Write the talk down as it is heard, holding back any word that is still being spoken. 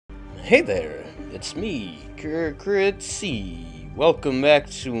Hey there, it's me, Critsy. Welcome back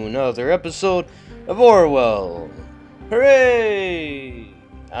to another episode of Orwell. Hooray!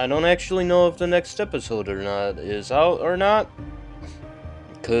 I don't actually know if the next episode is out or not,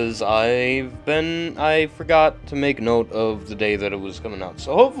 because I forgot to make note of the day that it was coming out.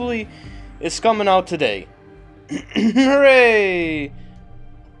 So hopefully it's coming out today. Hooray!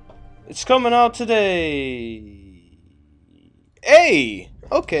 It's coming out today. Hey!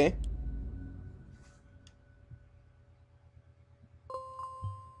 Okay.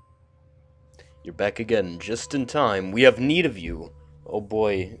 You're back again, just in time. We have need of you. Oh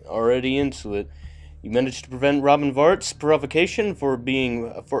boy, already into it. You managed to prevent Robin Vart's provocation for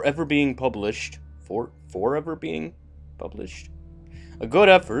ever being published. Forever being published? A good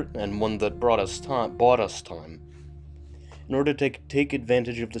effort, and one that bought us time. In order to take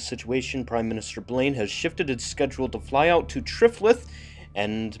advantage of the situation, Prime Minister Blaine has shifted its schedule to fly out to Triflith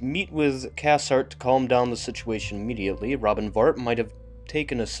and meet with Cassart to calm down the situation immediately. Robin Vart might have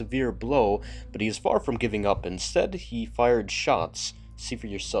taken a severe blow, but he is far from giving up. Instead, he fired shots. See for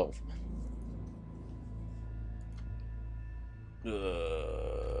yourself.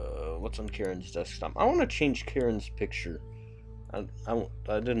 What's on Karen's desktop? I want to change Karen's picture. I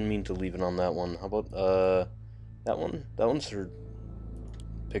didn't mean to leave it on that one. How about, that one? That one's her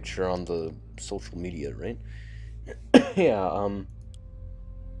picture on the social media, right? Yeah,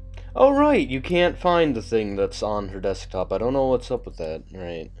 oh, right, you can't find the thing that's on her desktop. I don't know what's up with that.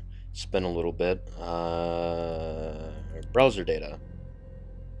 Right, it's been a little bit. Browser data.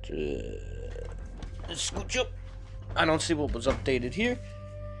 Scooch up. I don't see what was updated here.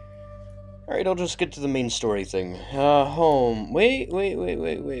 Alright, I'll just get to the main story thing. Home. Wait.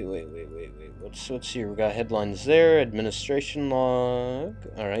 What's here? We got headlines there. Administration log.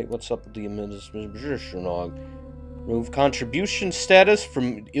 Alright, what's up with the administration log? Remove contribution status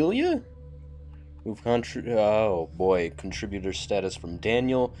from Ilya? Oh boy, contributor status from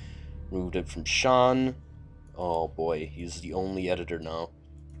Daniel. Removed it from Sean. Oh boy, he's the only editor now.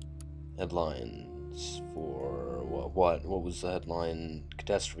 Headlines for what? What was the headline?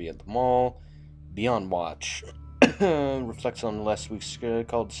 Catastrophe at the mall. Beyond watch. Reflects on last week's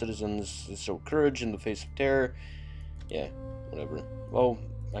called citizens show courage in the face of terror. Yeah, whatever. Well,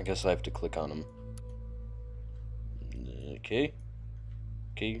 I guess I have to click on them. Okay.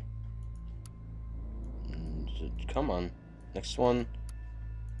 Come on. Next one.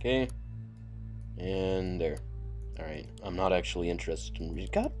 Okay. And there. Alright. I'm not actually interested in reading.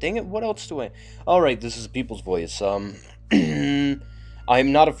 God dang it, what else do I... Alright, this is People's Voice. I am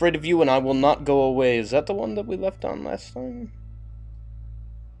not afraid of you and I will not go away. Is that the one that we left on last time?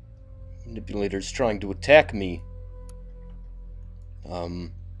 Manipulator's trying to attack me.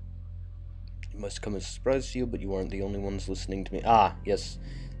 It must come as a surprise to you, but you aren't the only ones listening to me. Ah, yes,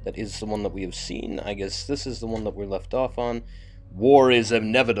 that is the one that we have seen. I guess this is the one that we're left off on. War is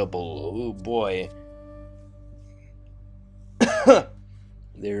inevitable. Oh, boy.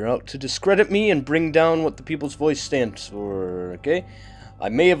 They're out to discredit me and bring down what the People's Voice stands for, okay? I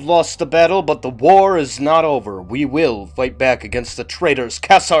may have lost the battle, but the war is not over. We will fight back against the traitors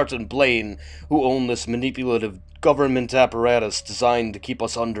Cassart and Blaine, who own this manipulative government apparatus designed to keep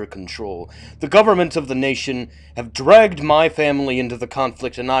us under control. The government of the nation have dragged my family into the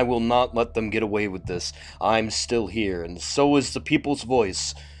conflict, and I will not let them get away with this. I'm still here, and so is the People's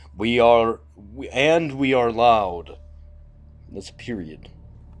Voice. We are loud. That's a period.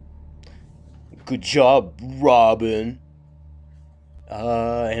 Good job, Robin.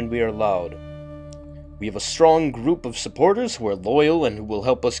 And we are loud. We have a strong group of supporters who are loyal and who will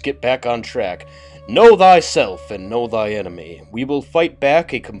help us get back on track. Know thyself and know thy enemy. We will fight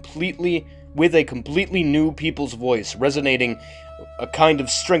back with a completely new People's Voice, resonating a kind of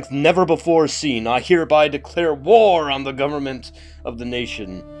strength never before seen. I hereby declare war on the government of the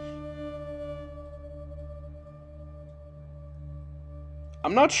nation.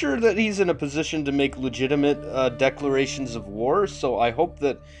 I'm not sure that he's in a position to make legitimate declarations of war, so I hope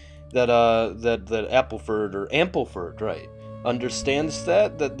that Ampleford, right, understands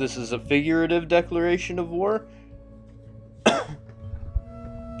that this is a figurative declaration of war.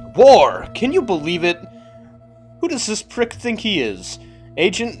 War! Can you believe it? Who does this prick think he is?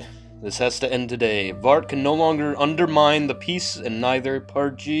 Agent, this has to end today. Vart can no longer undermine the peace in neither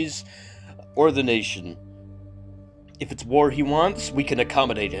parties or the nation. If it's war he wants, we can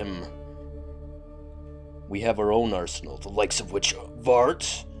accommodate him. We have our own arsenal, the likes of which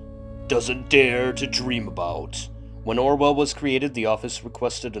Vart doesn't dare to dream about. When Orwell was created, the office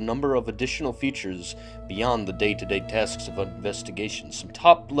requested a number of additional features beyond the day-to-day tasks of investigation. Some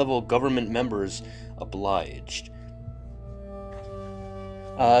top-level government members obliged.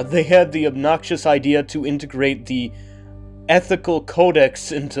 They had the obnoxious idea to integrate the ethical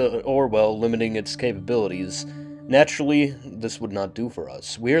codex into Orwell, limiting its capabilities. Naturally, this would not do for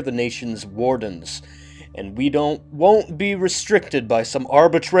us. We're the nation's wardens, and we won't be restricted by some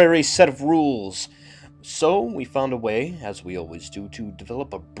arbitrary set of rules. So, we found a way, as we always do, to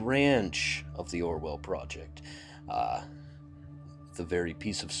develop a branch of the Orwell project. The very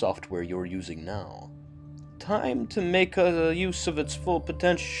piece of software you're using now. Time to make a use of its full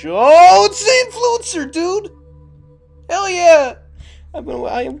potential. Oh, it's the influencer, dude! Hell yeah! I've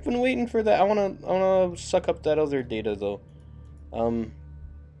been waiting for that. I wanna suck up that other data though.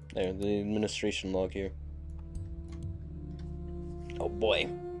 There, the administration log here. Oh boy.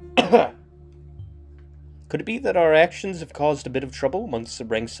 Could it be that our actions have caused a bit of trouble amongst the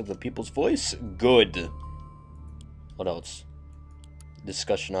ranks of the People's Voice? Good. What else?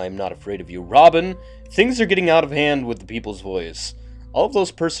 Discussion, I am not afraid of you. Robin, things are getting out of hand with the People's Voice. All of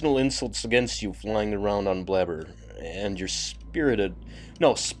those personal insults against you flying around on Blabber, and your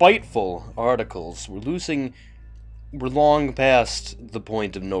spiteful articles, we're long past the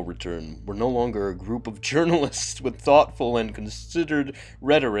point of no return. We're no longer a group of journalists with thoughtful and considered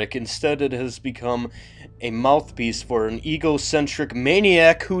rhetoric. Instead, it has become a mouthpiece for an egocentric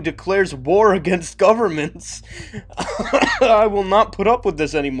maniac who declares war against governments. I will not put up with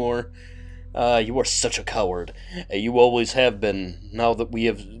this anymore. You are such a coward. You always have been. Now that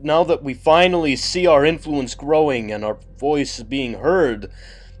we finally see our influence growing and our voice is being heard,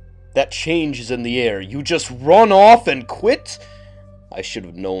 that change is in the air. You just run off and quit? I should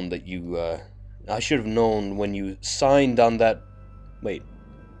have known that I should have known when you signed on that... Wait.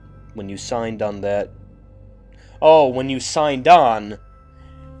 When you signed on that... Oh, when you signed on...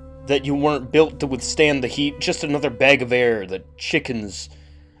 That you weren't built to withstand the heat. Just another bag of air that chickens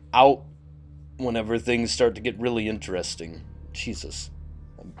out whenever things start to get really interesting. Jesus.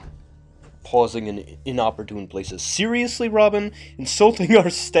 I'm pausing in inopportune places. Seriously, Robin? Insulting our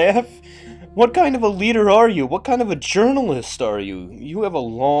staff? What kind of a leader are you? What kind of a journalist are you? You have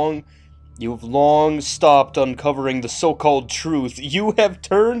long stopped uncovering the so-called truth. You have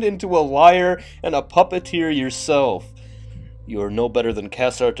turned into a liar and a puppeteer yourself. You are no better than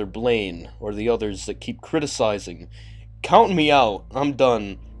Cass Arthur Blaine, or the others that keep criticizing. Count me out. I'm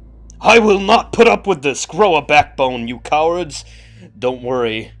done. I will not put up with this! Grow a backbone, you cowards! Don't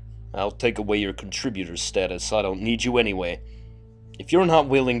worry. I'll take away your contributor status. I don't need you anyway. If you're not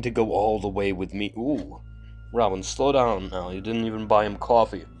willing to go all the way with me... Ooh. Robin, slow down now. You didn't even buy him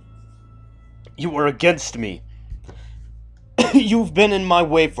coffee. You are against me. You've been in my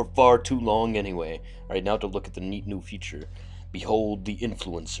way for far too long anyway. Alright, now to look at the neat new feature. Behold the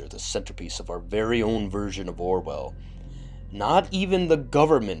influencer, the centerpiece of our very own version of Orwell. Not even the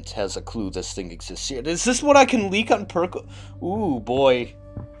government has a clue this thing exists yet. Is this what I can leak on Perco? Ooh, boy.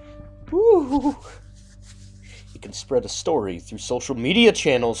 Ooh. You can spread a story through social media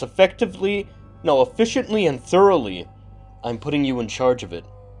channels efficiently and thoroughly. I'm putting you in charge of it.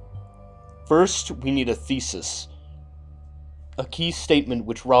 First, we need a thesis. A key statement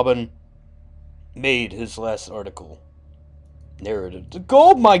which Robin made his last article. Narrative.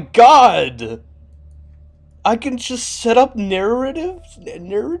 Oh my god! I can just set up narratives?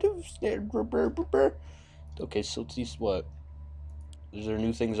 Okay, so these what? Is there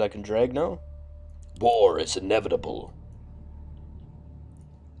new things I can drag now? War is inevitable.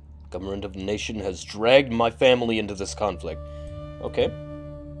 Government of the nation has dragged my family into this conflict. Okay.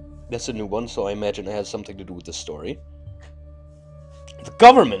 That's a new one, so I imagine it has something to do with the story. The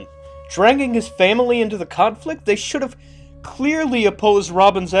government? Dragging his family into the conflict? They should have clearly opposed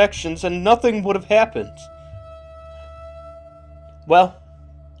Robin's actions and nothing would have happened. Well,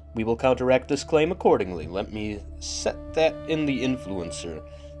 we will counteract this claim accordingly. Let me set that in the influencer.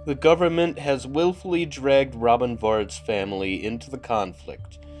 The government has willfully dragged Robin Vard's family into the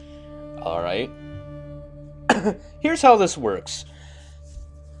conflict. Alright. Here's how this works.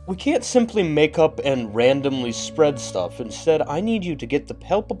 We can't simply make up and randomly spread stuff. Instead, I need you to get the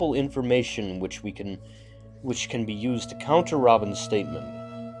palpable information which can be used to counter Robin's statement.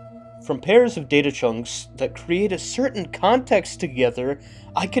 From pairs of data chunks that create a certain context together,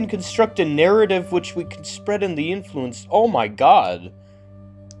 I can construct a narrative which we can spread in the influence. Oh my god.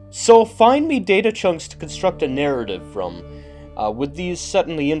 So find me data chunks to construct a narrative from. With these set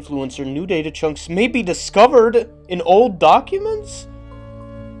in the influencer, new data chunks may be discovered in old documents?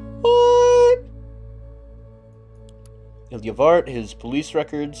 What? Ilya Vart, his police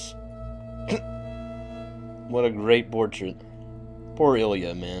records. What a great portrait. Poor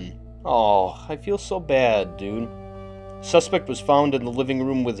Ilya, man. Oh, I feel so bad, dude. Suspect was found in the living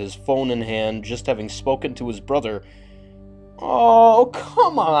room with his phone in hand, just having spoken to his brother. Oh,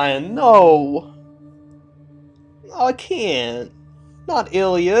 come on, no. Oh, I can't. Not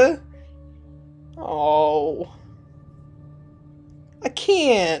Ilya. Oh. I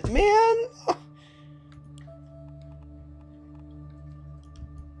can't, man.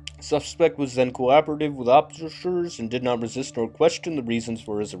 Suspect was then cooperative with officers and did not resist nor question the reasons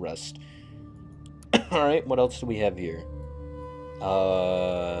for his arrest. Alright, what else do we have here?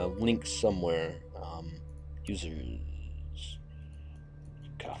 Link somewhere. Users.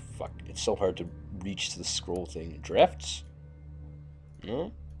 God, fuck. It's so hard to reach to the scroll thing. Drafts?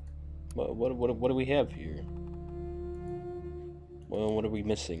 No? What do we have here? Well, what are we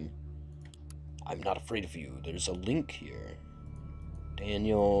missing? I'm not afraid of you. There's a link here.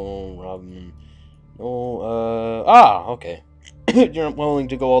 Daniel, Robin. No, okay. You're not willing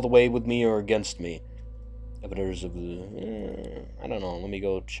to go all the way with me or against me. Evidence of the... I don't know. Let me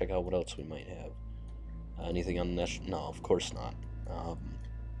go check out what else we might have. Anything on the... No, of course not.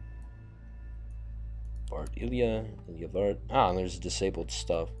 Bart, Ilya Bart. There's disabled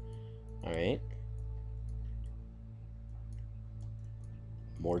stuff. Alright.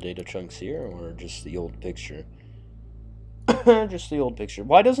 More data chunks here, or just the old picture? Just the old picture.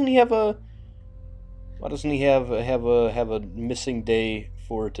 Why doesn't he have a... Why doesn't he have a missing day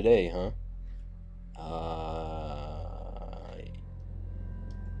for today, huh?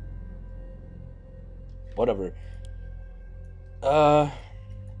 Whatever. Alright,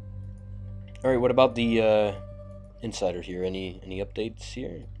 what about the, insider here? Any updates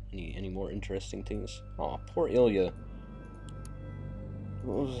here? Any more interesting things? Oh, poor Ilya.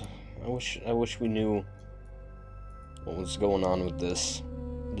 I wish we knew what was going on with this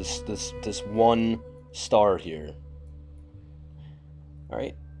one star here.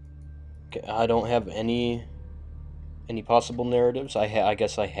 Alright. Okay, I don't have any possible narratives. I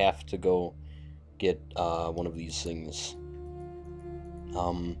guess I have to go get one of these things.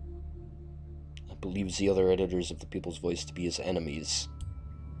 I believes the other editors of the People's Voice to be his enemies.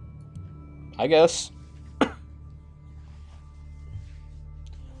 I guess.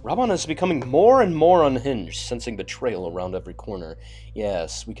 Raban is becoming more and more unhinged, sensing betrayal around every corner.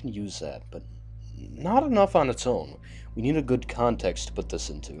 Yes, we can use that, but not enough on its own. We need a good context to put this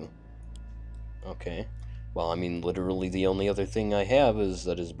into. Okay. Well, I mean, literally the only other thing I have is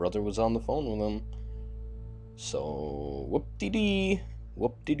that his brother was on the phone with him. So, whoop-de-dee,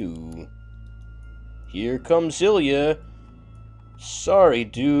 whoop-de-doo. Here comes Ilya. Sorry,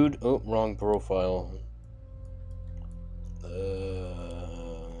 dude. Oh, wrong profile.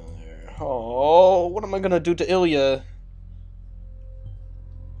 Oh, what am I gonna do to Ilya?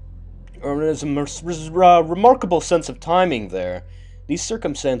 There's a remarkable sense of timing there. These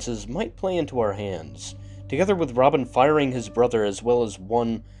circumstances might play into our hands. Together with Robin firing his brother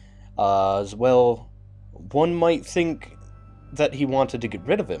one might think that he wanted to get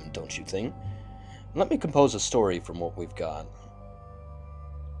rid of him, don't you think? Let me compose a story from what we've got.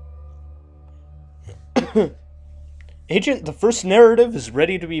 Agent, the first narrative is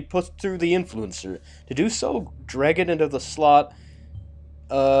ready to be put through the influencer. To do so, drag it into the slot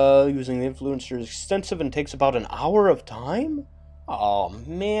using the influencer is extensive and takes about an hour of time? Oh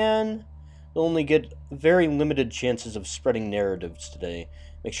man. You'll only get very limited chances of spreading narratives today.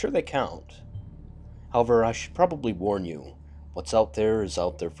 Make sure they count. However, I should probably warn you. What's out there is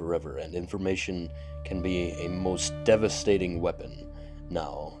out there forever, and information can be a most devastating weapon.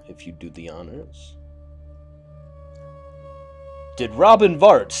 Now, if you do the honors... Did Robin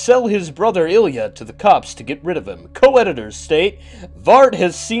Vart sell his brother Ilya to the cops to get rid of him? Co-editors state, Vart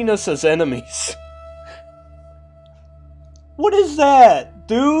has seen us as enemies. What is that,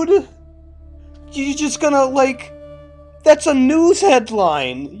 dude? You're just gonna, like... That's a news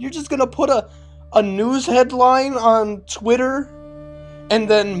headline. You're just gonna put a news headline on Twitter and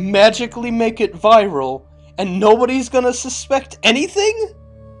then magically make it viral and nobody's gonna suspect anything?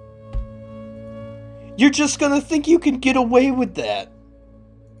 You're just gonna think you can get away with that.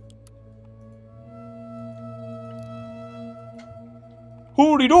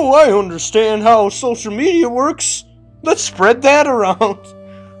 Howdy do, I understand how social media works. Let's spread that around.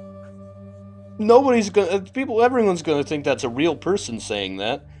 Everyone's gonna think that's a real person saying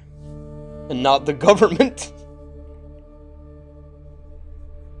that. And not the government.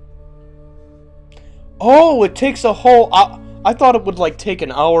 Oh, it takes a whole... I thought it would, like, take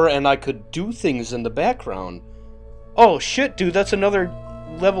an hour and I could do things in the background. Oh, shit, dude, that's another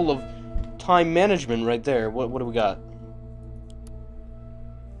level of time management right there. What do we got?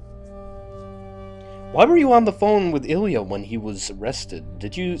 Why were you on the phone with Ilya when he was arrested?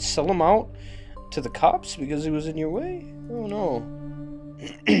 Did you sell him out to the cops because he was in your way? Oh, no.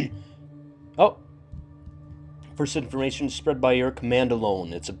 Oh. First information spread by your command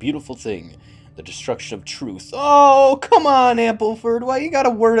alone. It's a beautiful thing. The destruction of truth. Oh, come on, Ampleford. Why you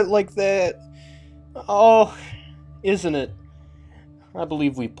gotta word it like that? Oh, isn't it? I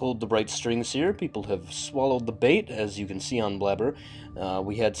believe we pulled the right strings here. People have swallowed the bait, as you can see on Blabber.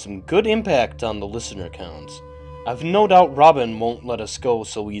 We had some good impact on the listener counts. I've no doubt Robin won't let us go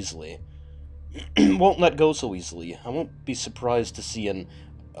so easily. Won't let go so easily. I won't be surprised to see an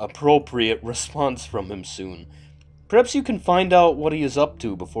appropriate response from him soon. Perhaps you can find out what he is up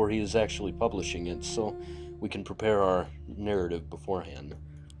to before he is actually publishing it, so we can prepare our narrative beforehand.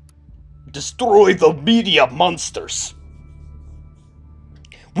 Destroy the media monsters!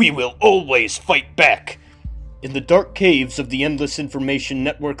 We will always fight back! In the dark caves of the endless information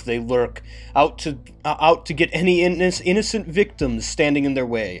network they lurk, out to get any innocent victims standing in their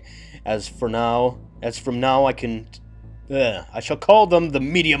way. As from now, I shall call them the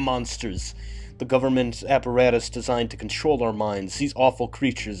media monsters. The government apparatus designed to control our minds. These awful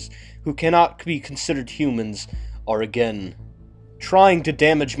creatures, who cannot be considered humans, are again trying to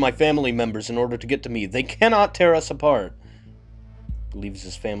damage my family members in order to get to me. They cannot tear us apart. Believes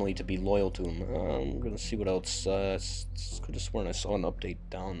his family to be loyal to him. I'm gonna see what else. Could have sworn I saw an update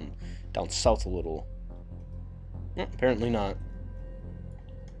down south a little. Apparently not.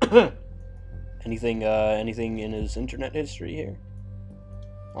 Anything in his internet history here?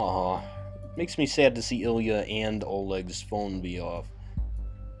 Aw, makes me sad to see Ilya and Oleg's phone be off.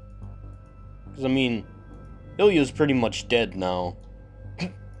 Because, I mean, Ilya's pretty much dead now.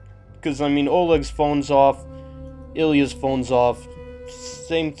 Because, I mean, Oleg's phone's off, Ilya's phone's off,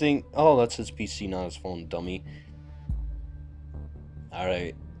 same thing. Oh, that's his PC, not his phone, dummy.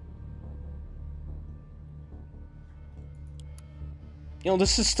 Alright. You know,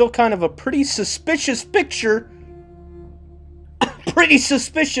 this is still kind of a pretty suspicious picture. Pretty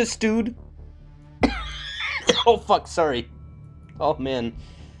suspicious, dude. Oh, fuck, sorry. Oh, man.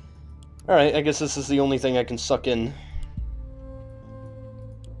 Alright, I guess this is the only thing I can suck in.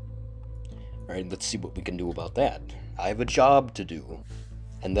 Alright, let's see what we can do about that. I have a job to do.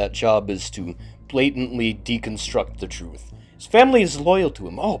 And that job is to blatantly deconstruct the truth. His family is loyal to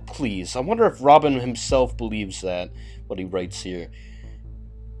him. Oh, please. I wonder if Robin himself believes that, what he writes here.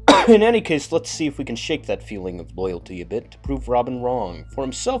 In any case, let's see if we can shake that feeling of loyalty a bit to prove Robin wrong, for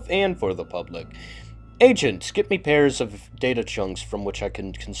himself and for the public. Agent, get me pairs of data chunks from which I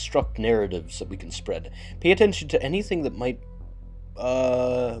can construct narratives that we can spread. Pay attention to anything that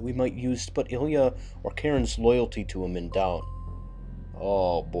we might use to put Ilya or Karen's loyalty to him in doubt.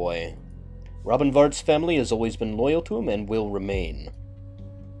 Oh boy. Robin Vart's family has always been loyal to him and will remain.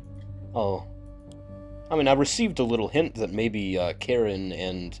 Oh. I mean, I received a little hint that maybe Karen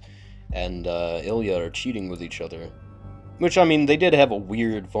and Ilya are cheating with each other. Which, I mean, they did have a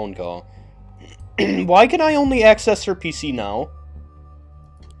weird phone call. Why can I only access her PC now?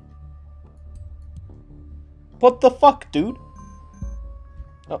 What the fuck, dude?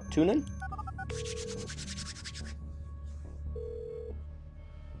 Oh, tune in?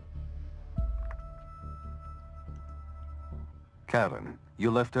 Karen,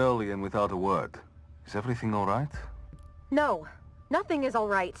 you left early and without a word. Is everything all right? No, nothing is all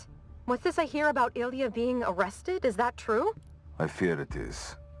right. What's this I hear about Ilya being arrested? Is that true? I fear it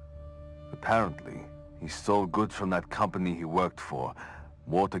is. Apparently, he stole goods from that company he worked for.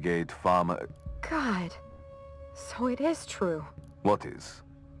 Watergate Pharma... God. So it is true. What is?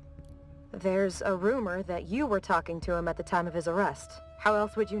 There's a rumor that you were talking to him at the time of his arrest. How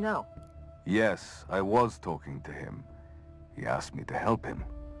else would you know? Yes, I was talking to him. He asked me to help him.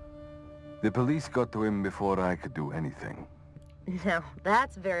 The police got to him before I could do anything. Now,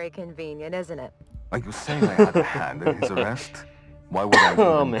 that's very convenient, isn't it? Are you saying I had a hand in his arrest? Why would I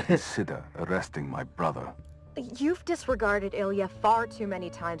even consider arresting my brother? You've disregarded Ilya far too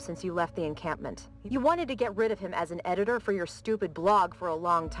many times since you left the encampment. You wanted to get rid of him as an editor for your stupid blog for a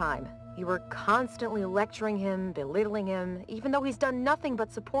long time. You were constantly lecturing him, belittling him, even though he's done nothing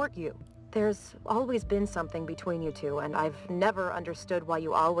but support you. There's always been something between you two, and I've never understood why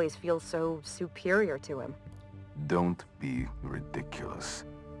you always feel so superior to him. Don't be ridiculous.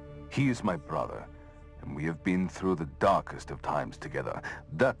 He is my brother, and we have been through the darkest of times together.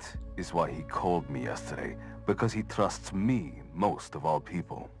 That is why he called me yesterday, because he trusts me most of all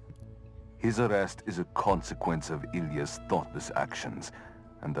people. His arrest is a consequence of Ilya's thoughtless actions,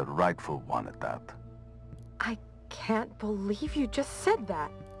 and the rightful one at that. I can't believe you just said that.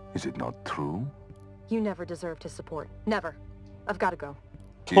 Is it not true? You never deserved his support. Never. I've got to go.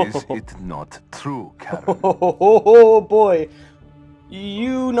 Is it not true, Karen? Oh boy.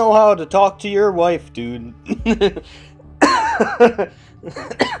 You know how to talk to your wife, dude.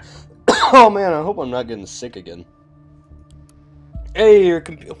 Oh man, I hope I'm not getting sick again. Hey, your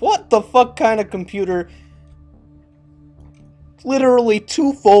computer. What the fuck kind of computer? Literally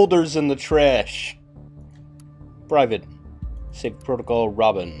 2 folders in the trash. Private. Safe protocol,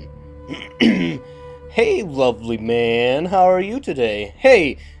 Robin. Hey, lovely man. How are you today?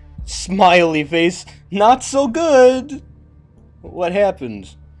 Hey, smiley face. Not so good. What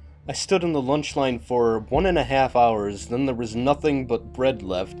happened? I stood in the lunch line for 1.5 hours, then there was nothing but bread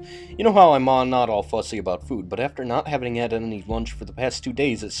left. You know how I'm not all fussy about food, but after not having had any lunch for the past 2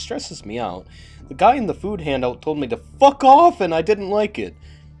 days, it stresses me out. The guy in the food handout told me to fuck off, and I didn't like it.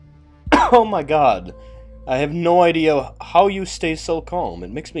 Oh my god. I have no idea how you stay so calm.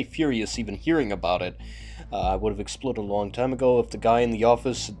 It makes me furious even hearing about it. I would have exploded a long time ago if the guy in the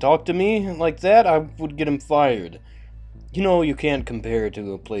office had talked to me like that. I would get him fired. You know, you can't compare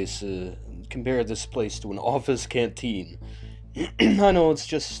this place to an office canteen. I know, it's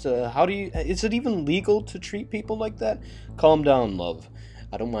just, is it even legal to treat people like that? Calm down, love.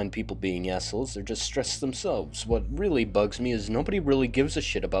 I don't mind people being assholes, they're just stressed themselves. What really bugs me is nobody really gives a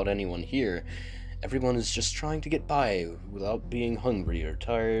shit about anyone here. Everyone is just trying to get by without being hungry or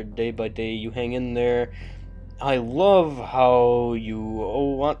tired. Day by day, you hang in there. I love how you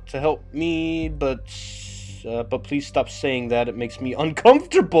want to help me, but please stop saying that. It makes me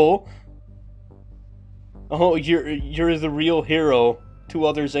uncomfortable. Oh, you're the real hero to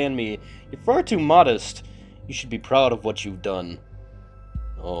others and me. You're far too modest. You should be proud of what you've done.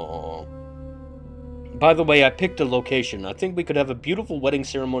 Oh. By the way, I picked a location. I think we could have a beautiful wedding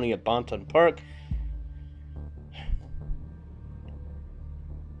ceremony at Bonton Park.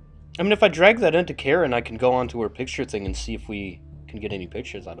 I mean, if I drag that into Karen, I can go onto her picture thing and see if we can get any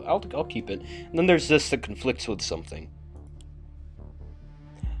pictures out of it. I'll keep it. And then there's this that conflicts with something.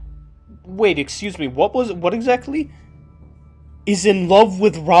 Wait, excuse me, what exactly? Is in love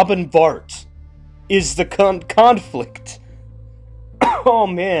with Robin Bart. Is the conflict. Oh,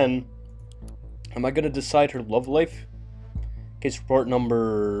 man. Am I gonna decide her love life? Case report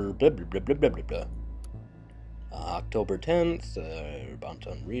number... blah, blah, blah, blah, blah, blah, blah. October 10th,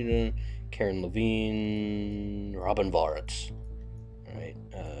 Bonton Reader, Karen Levine, Robin Bart. Alright,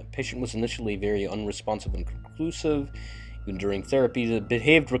 patient was initially very unresponsive and reclusive. Even during therapy,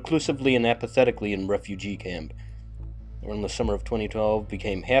 behaved reclusively and apathetically in refugee camp. Around the summer of 2012,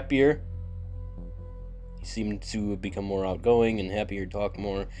 became happier. He seemed to become more outgoing and happier, talk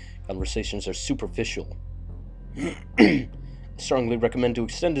more. Conversations are superficial. I strongly recommend to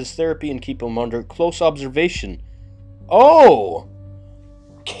extend his therapy and keep him under close observation. Oh!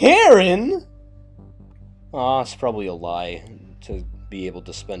 Karen? Ah, it's probably a lie to be able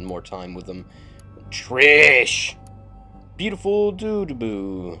to spend more time with him. Trish! Beautiful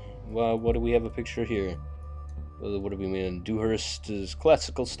doodaboo. Well, what do we have a picture here? What do we mean? Dewhurst is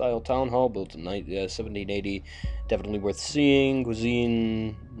classical style town hall built in 1780. Definitely worth seeing.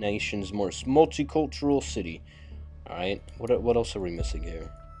 Cuisine, nation's most multicultural city. Alright, what else are we missing here?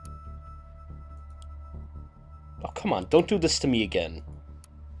 Oh, come on, don't do this to me again.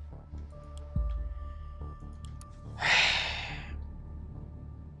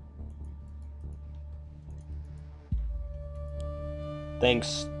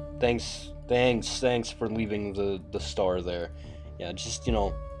 Thanks for leaving the star there. Yeah, just, you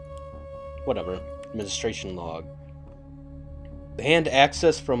know, whatever. Administration log. Banned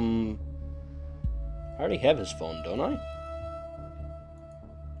access from... I already have his phone, don't I?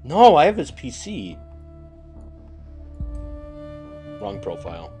 No, I have his PC. Wrong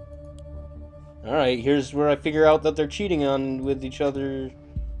profile. Alright, here's where I figure out that they're cheating on with each other.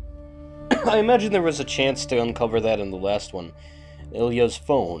 I imagine there was a chance to uncover that in the last one. Ilya's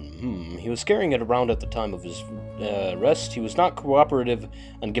phone. He was carrying it around at the time of his arrest. He was not cooperative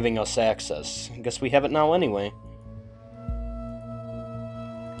on giving us access. I guess we have it now anyway.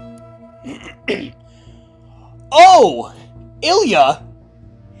 Oh! Ilya!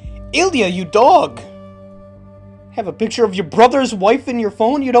 Ilya, you dog! Have a picture of your brother's wife in your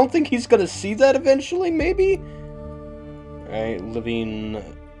phone? You don't think he's gonna see that eventually, maybe? Alright,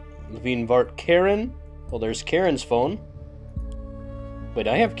 Levine Bart Karen. Well, there's Karen's phone. Wait,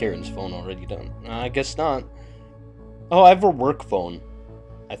 I have Karen's phone already done. I guess not. Oh, I have her work phone,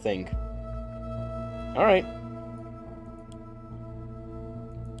 I think. Alright.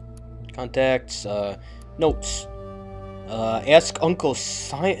 Contacts, notes. Ask Uncle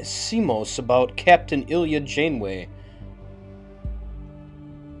Simos about Captain Ilya Janeway.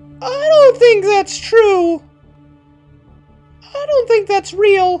 I don't think that's true. I don't think that's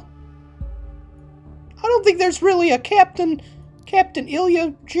real. I don't think there's really a Captain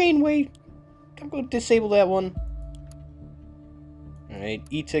Ilya Janeway. I'm going to disable that one. Alright,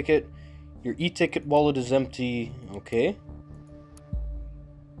 e-ticket. Your e-ticket wallet is empty. Okay.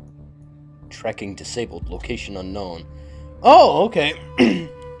 Tracking disabled. Location unknown. Oh, okay.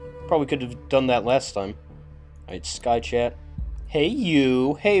 Probably could have done that last time. Alright, Sky Chat. Hey,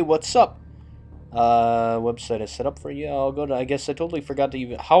 you. Hey, what's up? Website I set up for you. I'll go to... I guess I totally forgot to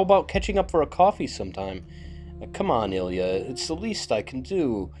even... How about catching up for a coffee sometime? Come on, Ilya. It's the least I can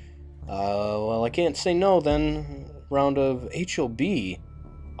do. Well, I can't say no, then. Round of HOB.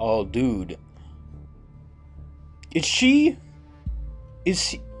 Oh, dude. Is she...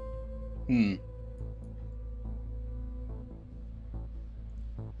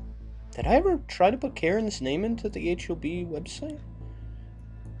 Did I ever try to put Karen's name into the HOB website?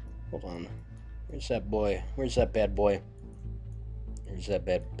 Hold on. Where's that boy? Where's that bad boy? Where's that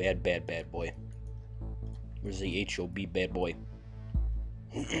bad boy? Where's the HOB bad boy?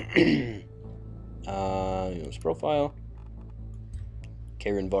 His profile.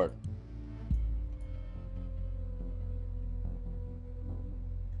 Karen Vart.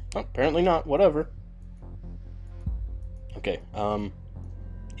 Oh, apparently not. Whatever. Okay,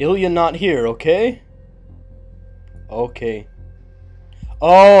 Ilya not here, okay? Okay.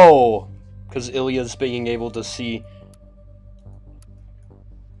 Oh! Because Ilya's being able to see...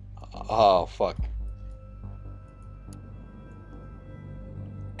 Oh, fuck.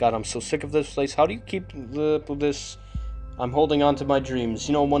 God, I'm so sick of this place. How do you keep this... I'm holding on to my dreams.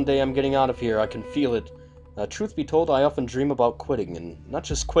 You know, one day I'm getting out of here. I can feel it. Truth be told, I often dream about quitting. And not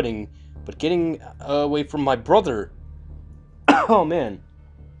just quitting, but getting away from my brother. Oh, man.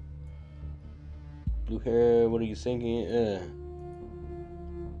 Blue hair, what are you thinking?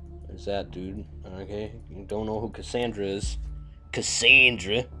 There's that dude. Okay, you don't know who Cassandra is.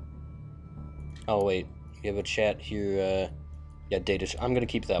 Cassandra? Oh, wait. You have a chat here, yeah, data. I'm gonna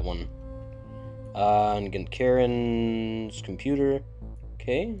keep that one. And again, Karen's computer.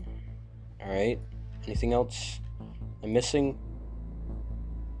 Okay. Alright. Anything else I'm missing?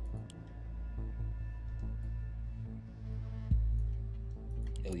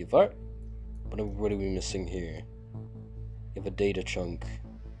 Ilya Vart? What are we missing here? You have a data chunk.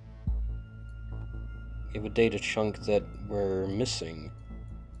 You have a data chunk that we're missing.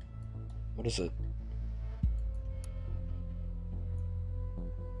 What is it?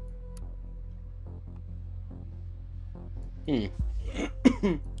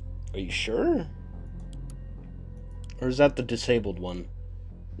 Are you sure? Or is that the disabled one?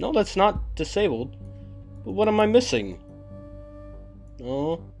 No, that's not disabled. But what am I missing?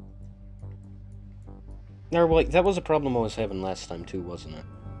 Oh. Or, wait, that was a problem I was having last time too, wasn't it?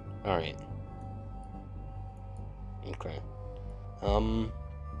 Alright. Okay. And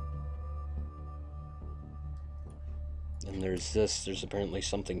there's this. There's apparently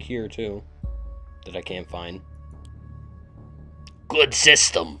something here too that I can't find. Good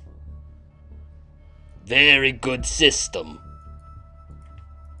system. Very good system.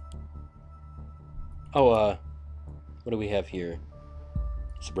 Oh, what do we have here?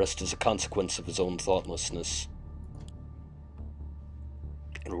 His arrest is a consequence of his own thoughtlessness.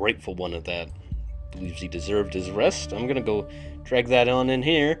 A rightful one at that. Believes he deserved his arrest. I'm gonna go drag that on in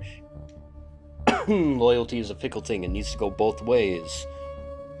here. Loyalty is a fickle thing and needs to go both ways.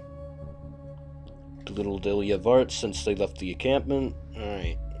 Belittled Ilya Vart since they left the encampment.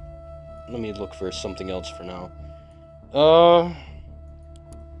 Alright. Let me look for something else for now. Alright,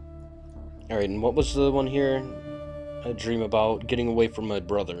 and what was the one here? I dream about getting away from my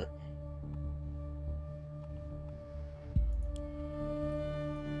brother.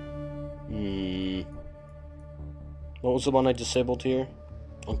 What was the one I disabled here?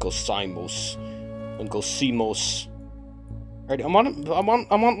 Uncle Simos. Uncle Simos. Alright, I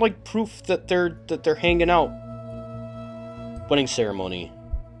want like proof that they're hanging out. Wedding ceremony.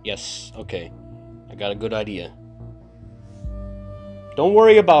 Yes, okay. I got a good idea. Don't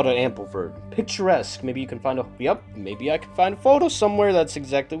worry about it, Ampleford. Picturesque. Maybe you can find a... Yep, maybe I can find a photo somewhere. That's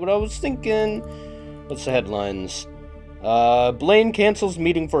exactly what I was thinking. What's the headlines? Blaine cancels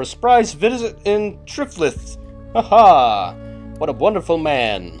meeting for a surprise visit in Triflith. Haha! What a wonderful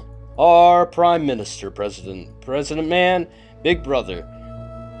man. Our Prime Minister, President Man, Big Brother.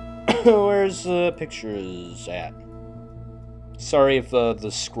 Where's the pictures at? Sorry if the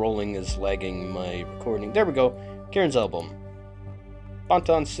scrolling is lagging my recording. There we go. Karen's album.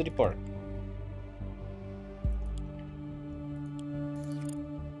 Bonton City Park.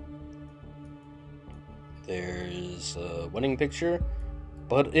 There's a wedding picture.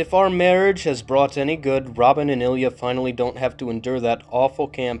 But if our marriage has brought any good, Robin and Ilya finally don't have to endure that awful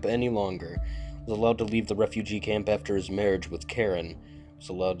camp any longer. Was allowed to leave the refugee camp after his marriage with Karen. Was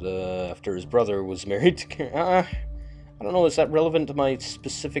allowed after his brother was married to Karen. I don't know, is that relevant to my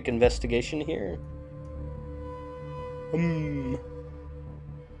specific investigation here?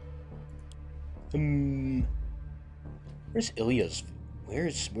 Where's Ilya's?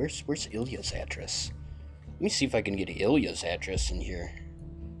 Where's Ilya's address? Let me see if I can get Ilya's address in here.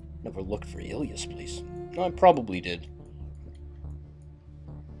 Never looked for Ilya's place. No, I probably did.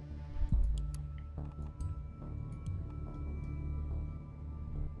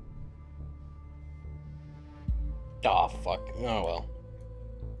 Aw, fuck. Oh, well.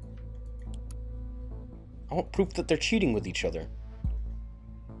 I want proof that they're cheating with each other.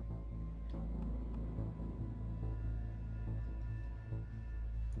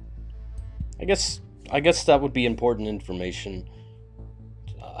 I guess that would be important information.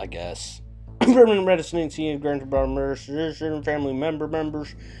 I guess. Permanent residency granted by family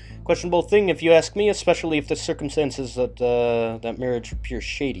members. Questionable thing, if you ask me, especially if the circumstances that that marriage appear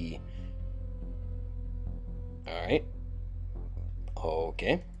shady. Alright.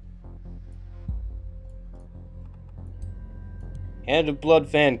 Okay. Hand of Blood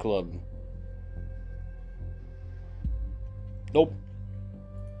fan club. Nope.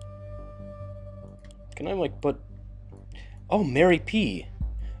 Can I, like, put... Oh, Mary P.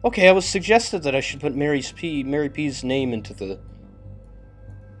 Okay, I was suggested that I should put Mary P's name into the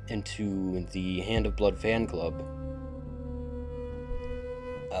Hand of Blood fan club.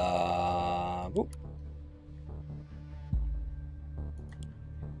 Whoop.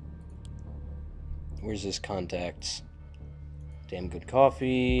 Where's his contacts? Damn good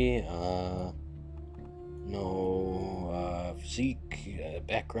coffee. No physique,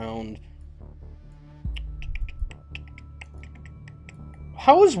 background.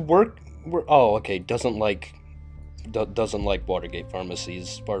 How is work? Oh, okay. Doesn't like Watergate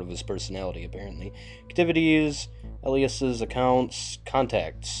Pharmacies. Part of his personality, apparently. Activities, aliases, accounts,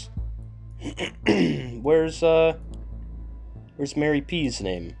 contacts. Where's Mary P's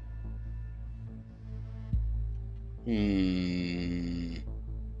name?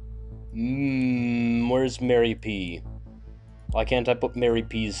 Where's Mary P? Why can't I put Mary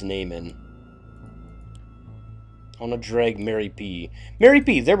P's name in? I want to drag Mary P. Mary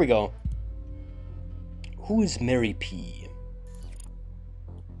P, there we go. Who is Mary P?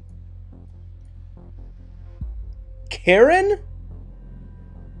 Karen?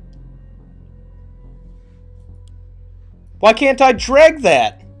 Why can't I drag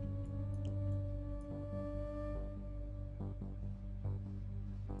that?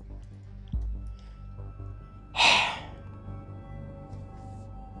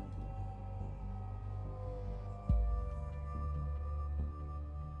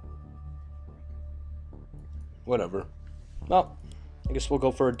 Whatever. Well, I guess we'll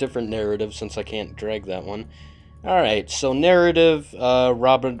go for a different narrative since I can't drag that one. Alright, so narrative,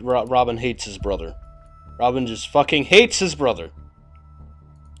 Robin hates his brother. Robin just fucking hates his brother.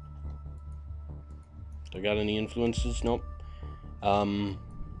 Do I got any influences? Nope.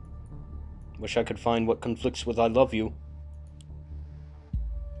 Wish I could find what conflicts with I love you.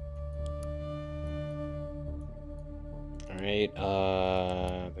 Alright,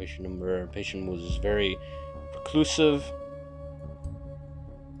 patient was very reclusive.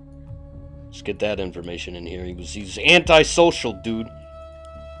 Let's get that information in here. He's antisocial, dude.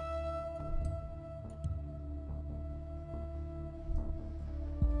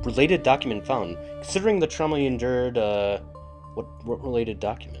 Related document found. Considering the trauma he endured, what related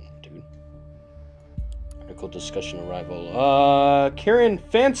document, dude? Article discussion arrival. Karen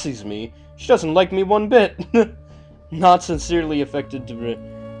fancies me. She doesn't like me one bit. Not sincerely affected to...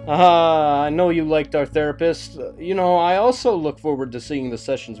 I know you liked our therapist. You know, I also look forward to seeing the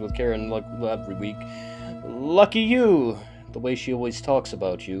sessions with Karen every week. Lucky you. The way she always talks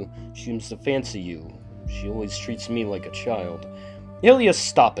about you. She seems to fancy you. She always treats me like a child. Ilya,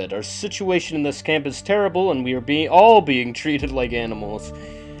 stop it. Our situation in this camp is terrible, and we are all being treated like animals.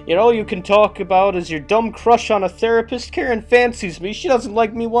 Yet all you can talk about is your dumb crush on a therapist. Karen fancies me. She doesn't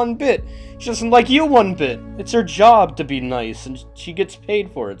like me one bit. She doesn't like you one bit. It's her job to be nice, and she gets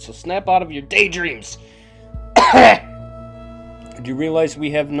paid for it, so snap out of your daydreams. Do you realize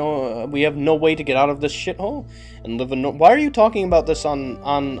we have no way to get out of this shithole and live in why are you talking about this on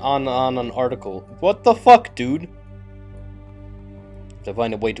an article? What the fuck, dude? To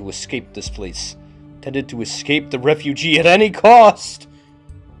find a way to escape this place. Intended to escape the refugee at any cost.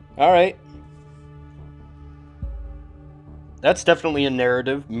 Alright. That's definitely a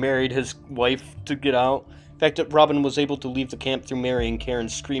narrative. Married his wife to get out. The fact that Robin was able to leave the camp through marrying Karen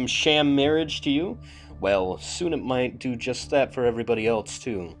screams sham marriage to you? Well, soon it might do just that for everybody else,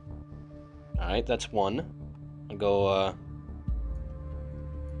 too. Alright, that's one. I'll go,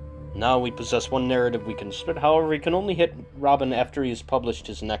 now we possess one narrative we can split. However, we can only hit Robin after he has published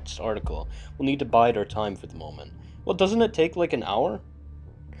his next article. We'll need to bide our time for the moment. Well, doesn't it take, like, an hour?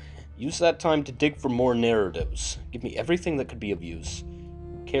 Use that time to dig for more narratives. Give me everything that could be of use.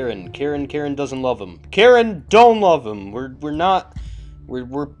 Karen doesn't love him. Karen don't love him. We're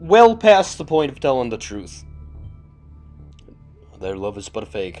well past the point of telling the truth. Their love is but a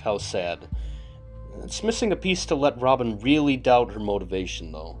fake. How sad. It's missing a piece to let Robin really doubt her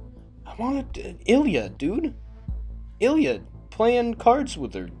motivation, though. I wanted Ilya, dude. Ilya, playing cards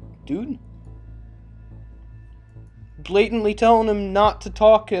with her, dude. Blatantly telling him not to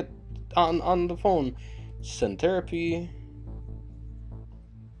talk on the phone. Send therapy.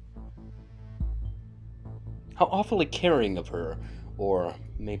 How awfully caring of her. Or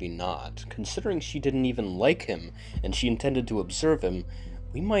maybe not. Considering she didn't even like him, and she intended to observe him,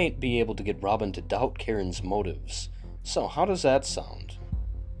 we might be able to get Robin to doubt Karen's motives. So, how does that sound?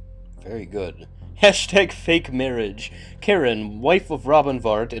 Very good. Hashtag fake marriage. Karen, wife of Robin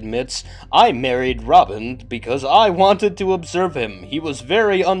Vart, admits, I married Robin because I wanted to observe him. He was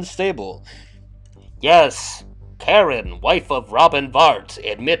very unstable. Yes, Karen, wife of Robin Vart,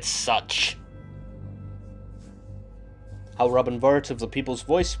 admits such. How Robin Vart of the People's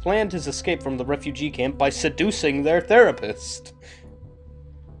Voice planned his escape from the refugee camp by seducing their therapist.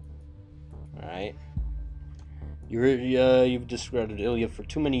 Alright. You've discredited Ilya for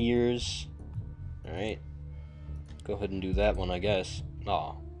too many years. Alright. Go ahead and do that one, I guess.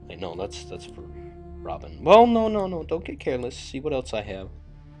 Oh, wait, no, that's for Robin. Well, no, don't get careless. See what else I have.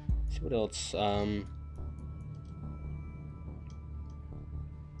 See what else,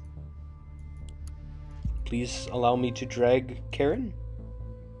 Please allow me to drag Karen?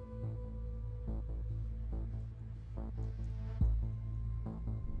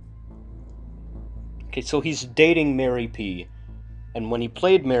 Okay, so he's dating Mary P. And when he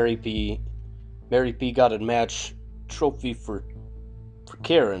played Mary P got a match trophy for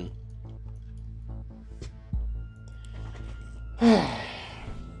Karen.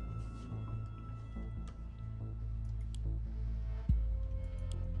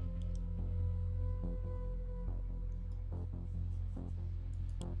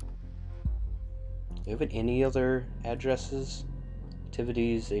 Do you have any other addresses?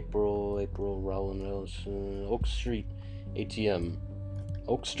 Activities, April, Rowland, Oak Street, ATM.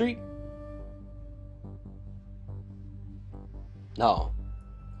 Oak Street? No.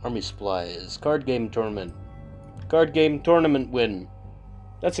 Army supplies. Card game tournament. Card game tournament win.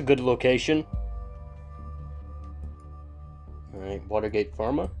 That's a good location. Alright, Watergate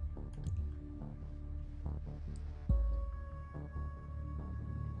Pharma.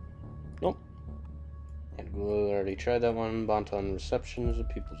 Nope. I already tried that one. Bonton Reception is a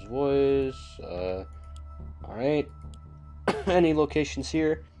People's Voice. Alright. Any locations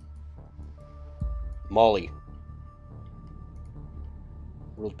here? Molly.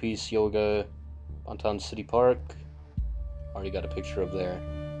 World Peace Yoga. Bonton City Park. Already got a picture of there.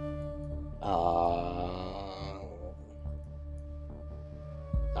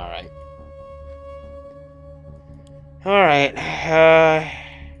 Alright. Alright.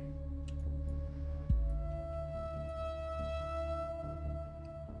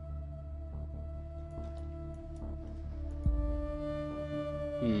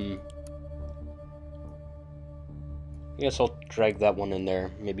 I guess I'll drag that one in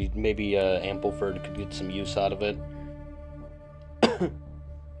there. Maybe Ampleford could get some use out of it.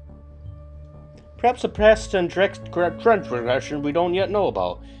 Perhaps a past and transgression we don't yet know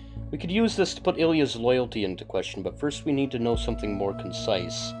about. We could use this to put Ilya's loyalty into question, but first we need to know something more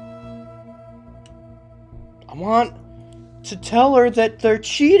concise. I want to tell her that they're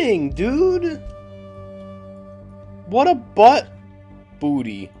cheating, dude! What a butt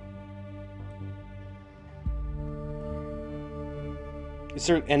booty. Is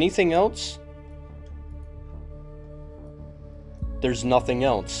there anything else? There's nothing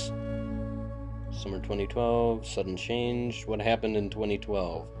else. Summer 2012, sudden change. What happened in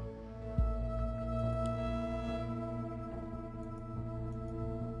 2012?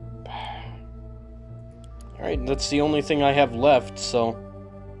 Alright, that's the only thing I have left, so...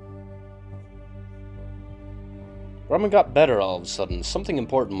 Robin got better all of a sudden. Something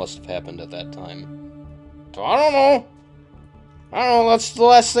important must have happened at that time. So I don't know. That's the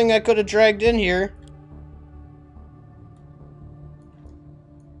last thing I could have dragged in here.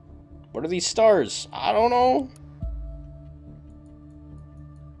 What are these stars? I don't know.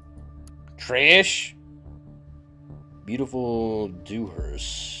 Trash. Beautiful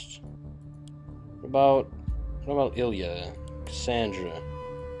Dewhurst. What about Ilya? Cassandra.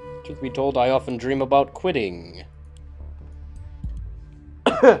 Truth be told, I often dream about quitting.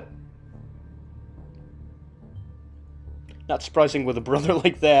 Not surprising with a brother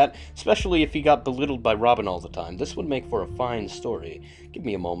like that, especially if he got belittled by Robin all the time. This would make for a fine story. Give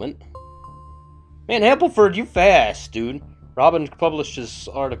me a moment. Man, Appleford, you fast, dude. Robin published his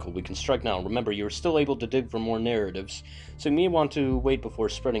article. We can strike now. Remember, you're still able to dig for more narratives, so you may want to wait before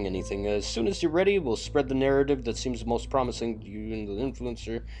spreading anything. As soon as you're ready, we'll spread the narrative that seems most promising to you and the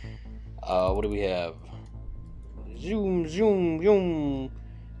influencer. What do we have? Zoom, zoom, zoom,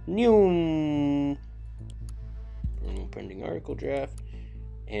 zoom. Pending article draft.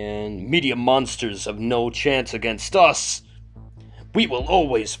 And media monsters have no chance against us. We will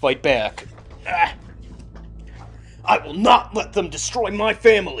always fight back. Ah. I will not let them destroy my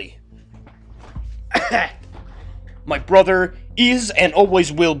family. My brother is and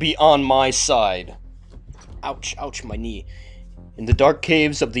always will be on my side. Ouch, ouch, my knee. In the dark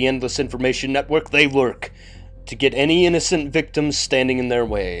caves of the Endless Information Network, they lurk to get any innocent victims standing in their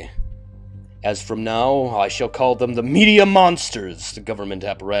way. As from now, I shall call them the media monsters, the government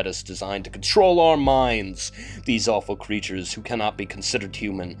apparatus designed to control our minds. These awful creatures, who cannot be considered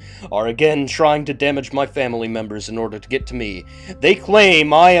human, are again trying to damage my family members in order to get to me. They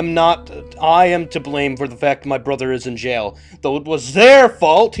claim I am to blame for the fact my brother is in jail, though it was their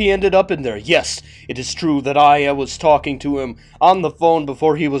fault he ended up in there. Yes, it is true that I was talking to him on the phone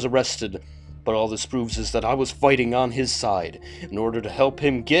before he was arrested. But all this proves is that I was fighting on his side in order to help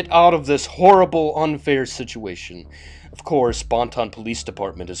him get out of this horrible, unfair situation. Of course, Bonton Police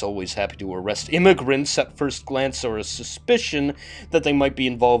Department is always happy to arrest immigrants at first glance or a suspicion that they might be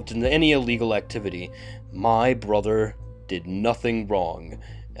involved in any illegal activity. My brother did nothing wrong,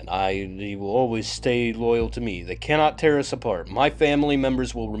 and he will always stay loyal to me. They cannot tear us apart. My family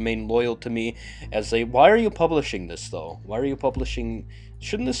members will remain loyal to me as they... Why are you publishing this, though? Why are you publishing...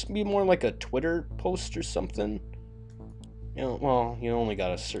 Shouldn't this be more like a Twitter post or something? You know, well, you only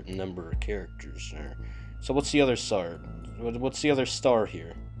got a certain number of characters there. So what's the other star? What's the other star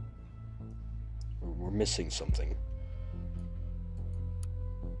here? We're missing something.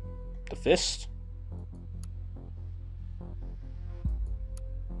 The fist?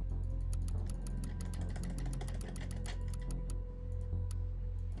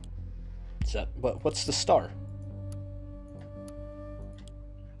 Is that... What's the star?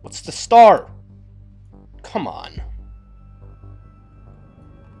 What's the star? Come on.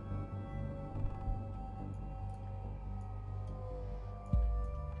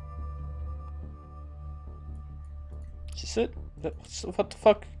 Is this it? What the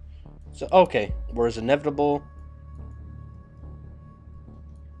fuck? So, okay. Whereas inevitable.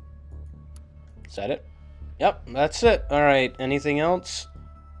 Is that it? Yep, that's it. Alright, anything else?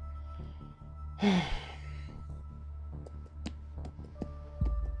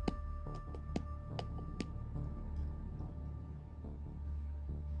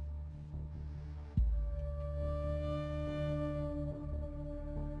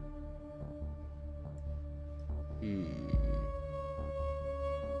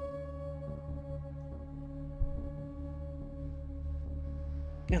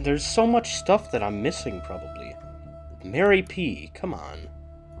 Yeah, there's so much stuff that I'm missing, probably. Mary P., come on.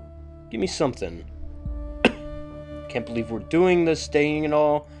 Give me something. Can't believe we're doing this, staying and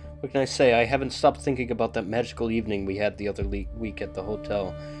all. What can I say? I haven't stopped thinking about that magical evening we had the other week at the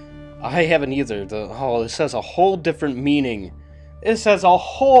hotel. I haven't either. This has a whole different meaning. This has a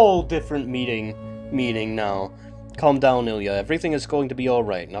whole different meaning now. Calm down, Ilya. Everything is going to be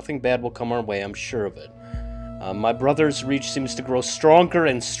alright. Nothing bad will come our way, I'm sure of it. My brother's reach seems to grow stronger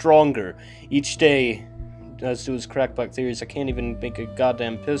and stronger each day. As to his crackback theories, I can't even make a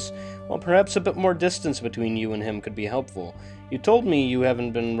goddamn piss. Well, perhaps a bit more distance between you and him could be helpful. You told me you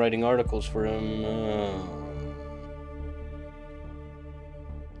haven't been writing articles for him.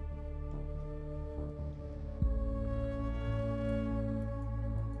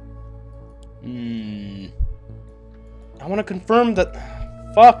 I want to confirm that...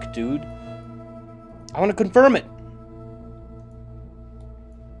 Fuck, dude. I want to confirm it.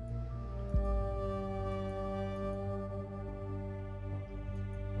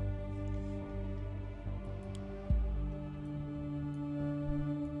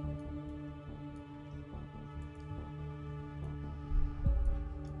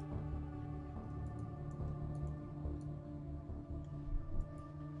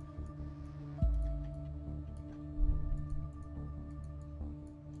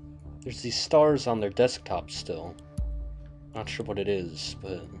 There's these stars on their desktop still. Not sure what it is,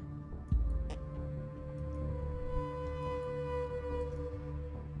 but...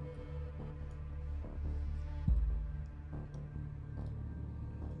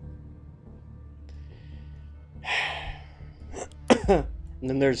 And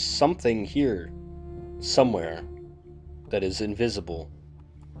then there's something here. Somewhere. that is invisible.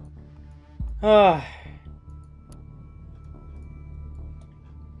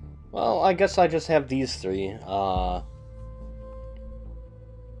 Well, I guess I just have these three.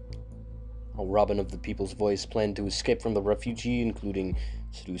 Robin of the People's Voice planned to escape from the refugee, including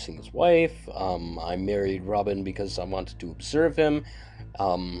seducing his wife. I married Robin because I wanted to observe him.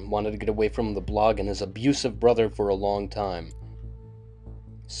 Wanted to get away from the blog and his abusive brother for a long time.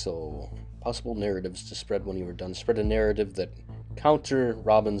 So, possible narratives to spread when you were done. Spread a narrative that counter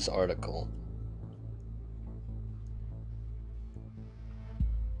Robin's article.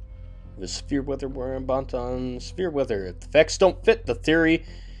 The sphere weather we're about on sphere weather. If the facts don't fit the theory,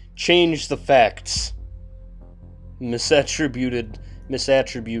 change the facts. Misattributed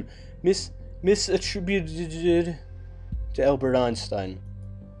to Albert Einstein.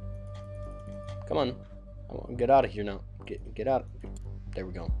 Come on. I want to get out of here now. Get out. There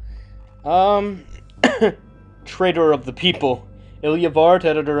we go. Traitor of the people. Ilya Vart,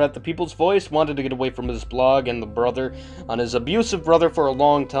 editor at The People's Voice, wanted to get away from his blog and the brother on his abusive brother for a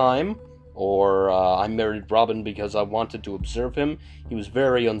long time. Or, I married Robin because I wanted to observe him. He was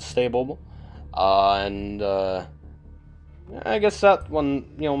very unstable. I guess that one,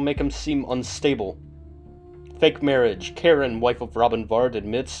 make him seem unstable. Fake marriage. Karen, wife of Robin Vard,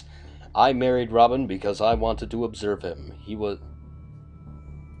 admits, I married Robin because I wanted to observe him. He was...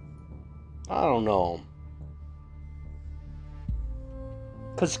 I don't know.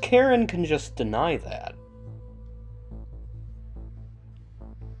 Because Karen can just deny that.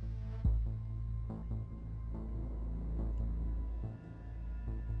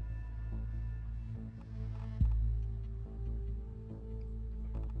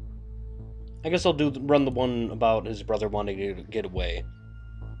 I guess I'll run the one about his brother wanting to get away.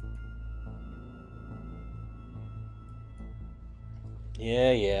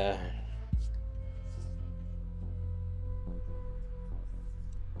 Yeah.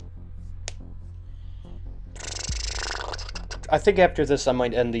 I think after this I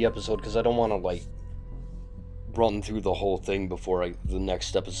might end the episode because I don't want to, run through the whole thing before the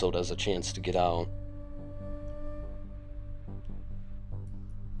next episode has a chance to get out.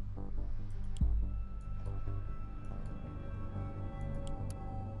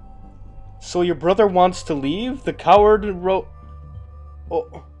 So your brother wants to leave? The coward wrote...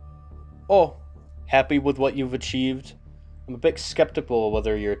 Oh. Happy with what you've achieved? I'm a bit skeptical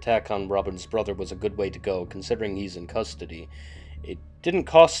whether your attack on Robin's brother was a good way to go, considering he's in custody. It didn't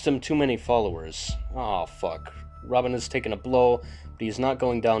cost him too many followers. Oh, fuck. Robin has taken a blow, but he's not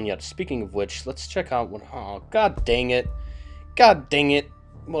going down yet. Speaking of which, let's check out what... Oh, god dang it. God dang it.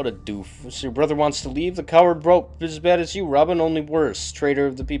 What a doof. So your brother wants to leave? The coward wrote as bad as you, Robin, only worse. Traitor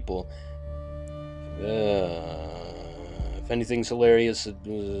of the people. If anything's hilarious,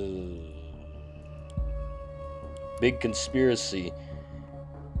 big conspiracy.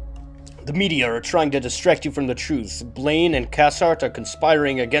 The media are trying to distract you from the truth. Blaine and Cassart are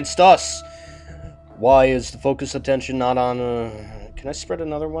conspiring against us. Why is the focus attention not on... Can I spread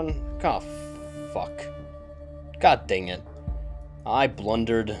another one? Oh, fuck. God dang it. I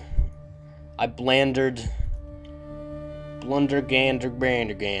blundered. I blandered. Gander. Blaine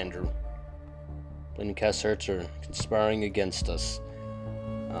and Cassart are conspiring against us.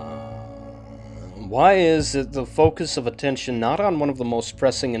 Why is it the focus of attention not on one of the most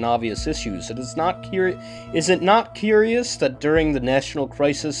pressing and obvious issues? Is it not curious that during the national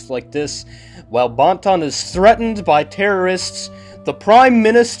crisis like this, while Bonton is threatened by terrorists, the Prime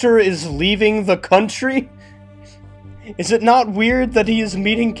Minister is leaving the country? Is it not weird that he is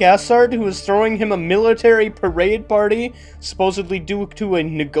meeting Cassart, who is throwing him a military parade party, supposedly due to a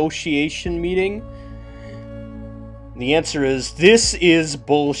negotiation meeting? The answer is, this is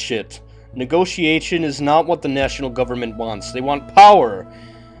bullshit. Negotiation is not what the national government wants. They want power.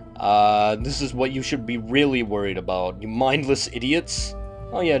 This is what you should be really worried about, you mindless idiots.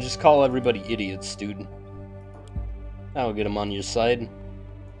 Oh yeah, just call everybody idiots, dude. That'll get them on your side.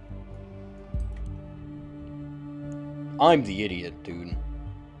 I'm the idiot, dude.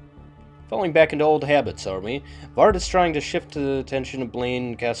 Falling back into old habits, are we? Vard is trying to shift the attention of Blaine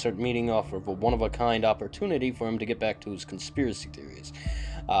and Cassart meeting off of a one-of-a-kind opportunity for him to get back to his conspiracy theories.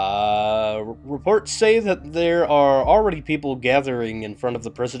 Reports say that there are already people gathering in front of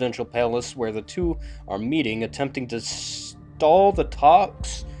the presidential palace where the two are meeting, attempting to stall the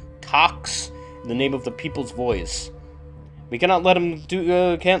talks in the name of the People's Voice. We cannot let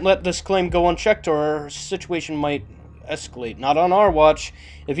can't let this claim go unchecked, or our situation might escalate. Not on our watch.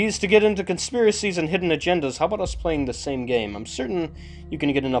 If he's to get into conspiracies and hidden agendas, how about us playing the same game? I'm certain you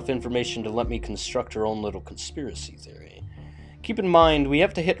can get enough information to let me construct our own little conspiracy theory. Keep in mind, we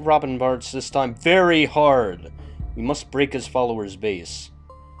have to hit Robin Bartz this time very hard. We must break his followers' base.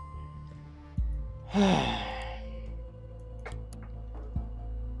 Why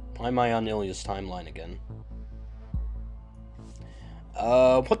am I on Ilya's timeline again?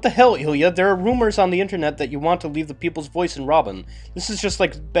 What the hell, Ilya? There are rumors on the internet that you want to leave the people's voice in Robin. This is just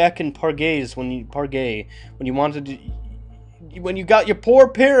like back in Pargay's when you wanted to, when you got your poor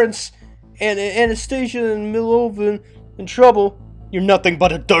parents and Anastasia and Milovan in trouble. You're nothing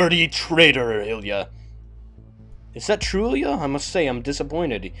but a dirty traitor, Ilya. Is that true, Ilya? I must say I'm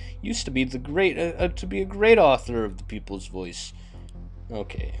disappointed. He used to be a great author of the people's voice.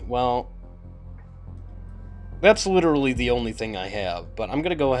 Okay, well, that's literally the only thing I have, but I'm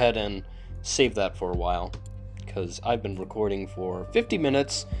gonna go ahead and save that for a while, because I've been recording for 50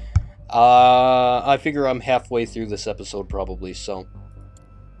 minutes. I figure I'm halfway through this episode probably, so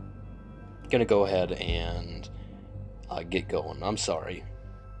gonna go ahead and get going. I'm sorry.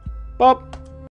 Bop!